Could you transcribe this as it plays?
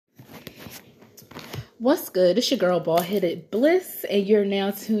What's good? It's your girl, Bald-Headed Bliss, and you're now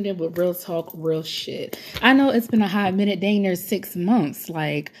tuned in with Real Talk, Real Shit. I know it's been a hot minute, dang near 6 months.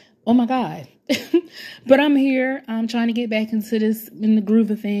 Like, oh my God. But I'm here. I'm trying to get back into in the groove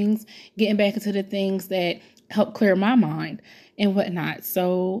of things, getting back into the things that help clear my mind and whatnot.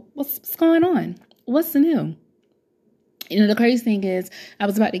 So, what's going on? What's new? The crazy thing is, I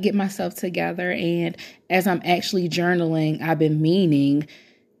was about to get myself together, and as I'm actually journaling, I've been meaning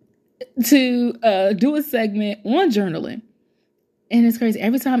to do a segment on journaling. And it's crazy.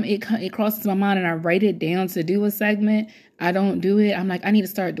 Every time it crosses my mind and I write it down to do a segment, I don't do it. I'm like, I need to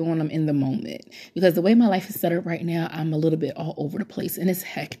start doing them in the moment. Because the way my life is set up right now, I'm a little bit all over the place and it's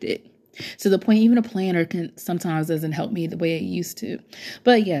hectic. To the point, even a planner sometimes doesn't help me the way it used to.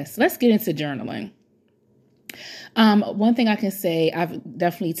 But yes, let's get into journaling. One thing I can say, I've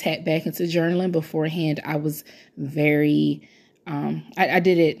definitely tapped back into journaling. Beforehand, I was very, I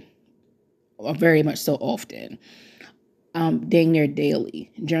did it very much so often, dang near daily.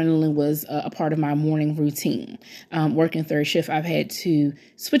 Journaling was a part of my morning routine. Working third shift, I've had to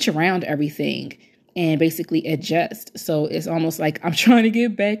switch around everything and basically adjust. So it's almost like I'm trying to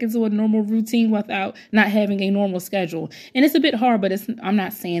get back into a normal routine without not having a normal schedule. And it's a bit hard, but I'm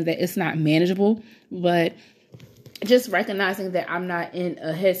not saying that it's not manageable, but just recognizing that I'm not in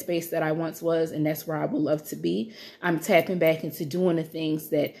a headspace that I once was, and that's where I would love to be. I'm tapping back into doing the things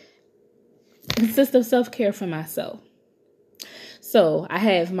that consist of self-care for myself. So I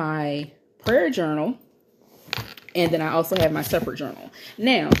have my prayer journal, and then I also have my separate journal.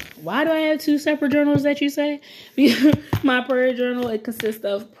 Now, why do I have two separate journals that you say? My prayer journal, it consists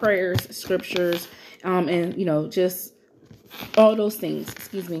of prayers, scriptures, and, just all those things,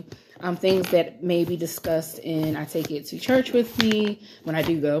 things that may be discussed, and I take it to church with me when I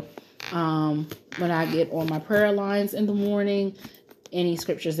do go. When I get on my prayer lines in the morning, any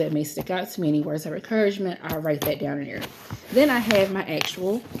scriptures that may stick out to me, any words of encouragement, I write that down in there. Then I have my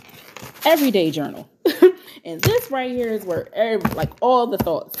actual everyday journal. And this right here is where all the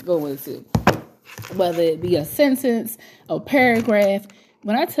thoughts go into. Whether it be a sentence, a paragraph.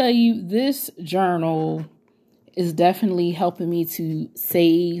 When I tell you, this journal is definitely helping me to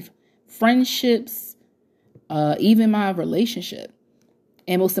save friendships, even my relationship,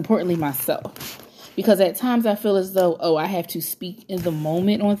 and most importantly, myself. Because at times I feel as though, I have to speak in the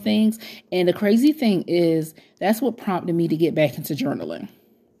moment on things. And the crazy thing is, that's what prompted me to get back into journaling.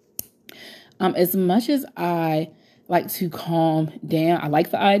 As much as I like to calm down, I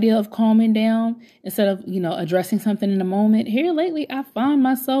like the idea of calming down instead of, addressing something in the moment. Here lately, I find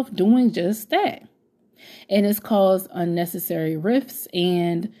myself doing just that. And it's caused unnecessary rifts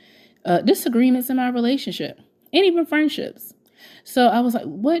and disagreements in my relationship and even friendships. So I was like,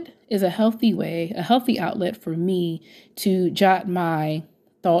 what is a healthy outlet for me to jot my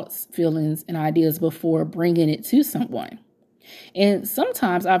thoughts, feelings, and ideas before bringing it to someone? And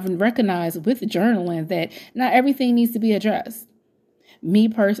sometimes I've recognized with journaling that not everything needs to be addressed.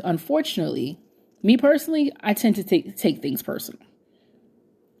 Unfortunately, I tend to take things personal.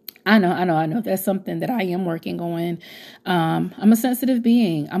 I know. That's something that I am working on. I'm a sensitive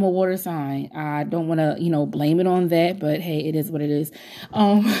being. I'm a water sign. I don't want to, blame it on that, but hey, it is what it is.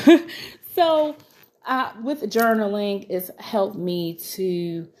 So with journaling, it's helped me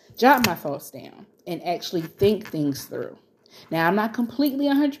to jot my thoughts down and actually think things through. Now, I'm not completely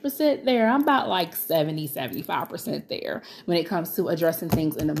 100% there. I'm about like 75% there when it comes to addressing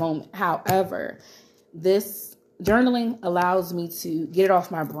things in the moment. However, this journaling allows me to get it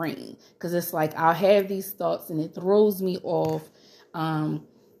off my brain, because it's like I'll have these thoughts and it throws me off, and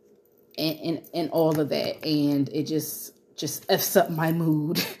all of that, and it just F's up my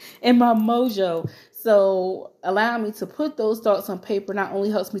mood and my mojo. So allowing me to put those thoughts on paper not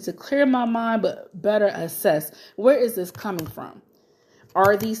only helps me to clear my mind, but better assess, where is this coming from?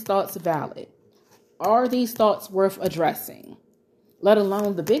 Are these thoughts valid? Are these thoughts worth addressing? Let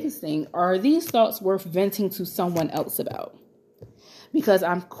alone the biggest thing, are these thoughts worth venting to someone else about? Because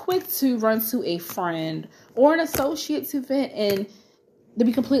I'm quick to run to a friend or an associate to vent, and to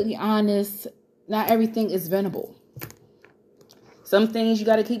be completely honest, not everything is ventable. Some things you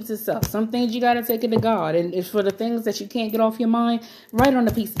got to keep to yourself. Some things you got to take it to God. And it's for the things that you can't get off your mind, write on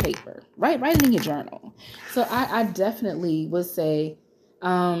a piece of paper. Write it in your journal. So I definitely would say,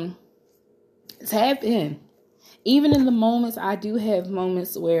 tap in. Even in the moments, I do have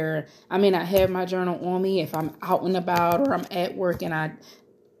moments where I may not have my journal on me. If I'm out and about or I'm at work and I,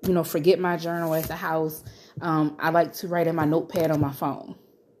 forget my journal at the house, I like to write in my notepad on my phone.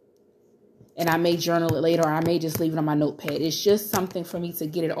 And I may journal it later, or I may just leave it on my notepad. It's just something for me to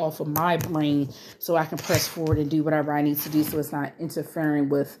get it off of my brain so I can press forward and do whatever I need to do so it's not interfering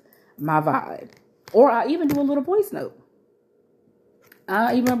with my vibe. Or I even do a little voice note.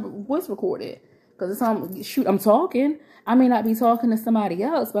 I even voice record it. Because I'm talking. I may not be talking to somebody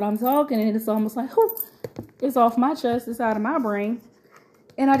else, but I'm talking and it's almost like, whew, it's off my chest, it's out of my brain.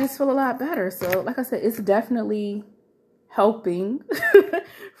 And I just feel a lot better. So, like I said, it's definitely helping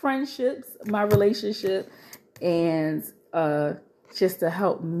friendships, my relationship, and just to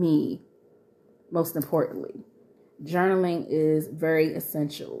help me, most importantly. Journaling is very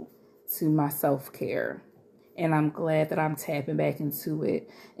essential to my self-care. And I'm glad that I'm tapping back into it.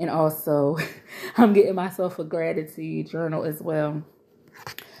 And also, I'm getting myself a gratitude journal as well.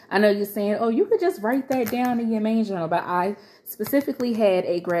 I know you're saying, oh, you could just write that down in your main journal. But I specifically had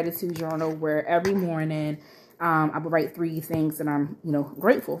a gratitude journal where every morning I would write 3 things that I'm,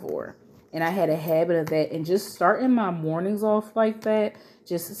 grateful for. And I had a habit of that. And just starting my mornings off like that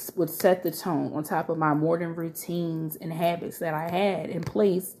just would set the tone on top of my morning routines and habits that I had in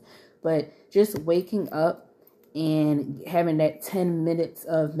place. But just waking up and having that 10 minutes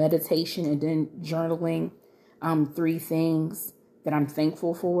of meditation and then journaling 3 things that I'm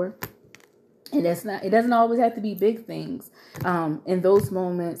thankful for. And it doesn't always have to be big things. In those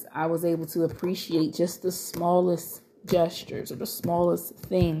moments, I was able to appreciate just the smallest gestures or the smallest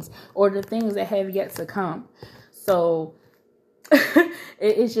things or the things that have yet to come. So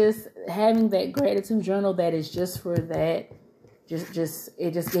it's just having that gratitude journal that is just for that. It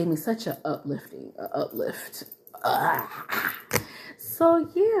just gave me such an uplift. So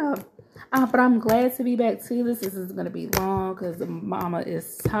yeah, but I'm glad to be back to this. This is going to be long because mama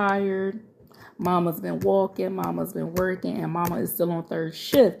is tired. Mama's been walking, mama's been working, and mama is still on 3rd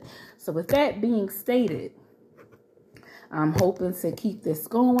shift. So with that being stated, I'm hoping to keep this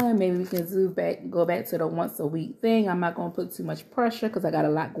going. Maybe we can go back to the once a week thing. I'm not going to put too much pressure because I got a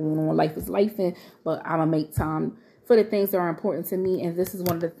lot going on. Life is lifing, but I'm going to make time for the things that are important to me. And this is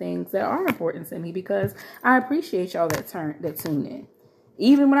one of the things that are important to me because I appreciate y'all that tune in.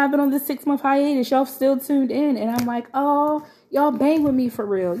 Even when I've been on this 6-month hiatus, y'all still tuned in. And I'm like, oh, y'all bang with me for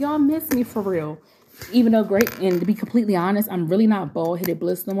real. Y'all miss me for real. Even though great, and to be completely honest, I'm really not bald-headed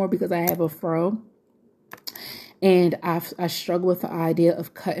bliss no more because I have a fro. And I struggle with the idea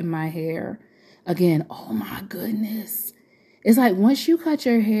of cutting my hair. Again, oh my goodness. It's like once you cut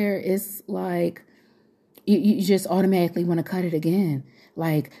your hair, it's like you just automatically want to cut it again.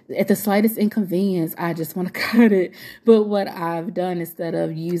 Like at the slightest inconvenience, I just want to cut it. But what I've done instead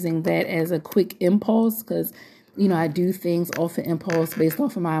of using that as a quick impulse, because, I do things off of impulse based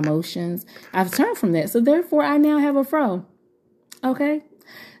off of my emotions, I've turned from that. So therefore, I now have a fro. Okay.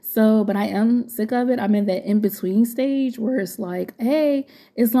 So, but I am sick of it. I'm in that in-between stage where it's like, hey,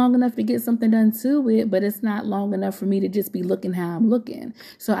 it's long enough to get something done to it, but it's not long enough for me to just be looking how I'm looking.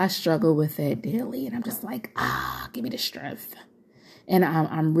 So I struggle with that daily. And I'm just like, give me the strength. And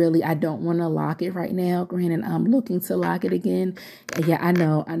I don't want to lock it right now. Granted, I'm looking to lock it again. Yeah, I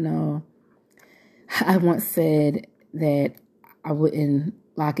know. I once said that I wouldn't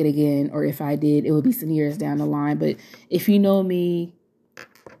lock it again, or if I did, it would be some years down the line. But if you know me,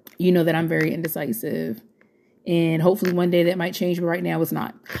 you know that I'm very indecisive, and hopefully one day that might change, but right now it's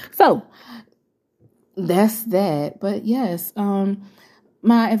not. So that's that. But yes,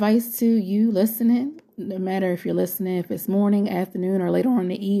 my advice to you listening, no matter if you're listening, if it's morning, afternoon, or later on in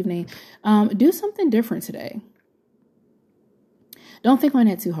the evening, do something different today. Don't think on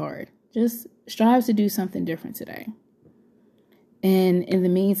that too hard. Just strive to do something different today. And in the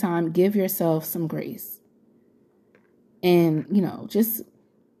meantime, give yourself some grace. And, just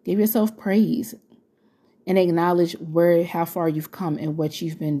give yourself praise and acknowledge how far you've come and what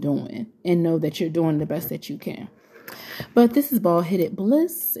you've been doing, and know that you're doing the best that you can. But this is Bald Headed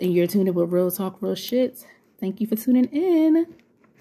Bliss, and you're tuned in with Real Talk, Real Shit. Thank you for tuning in.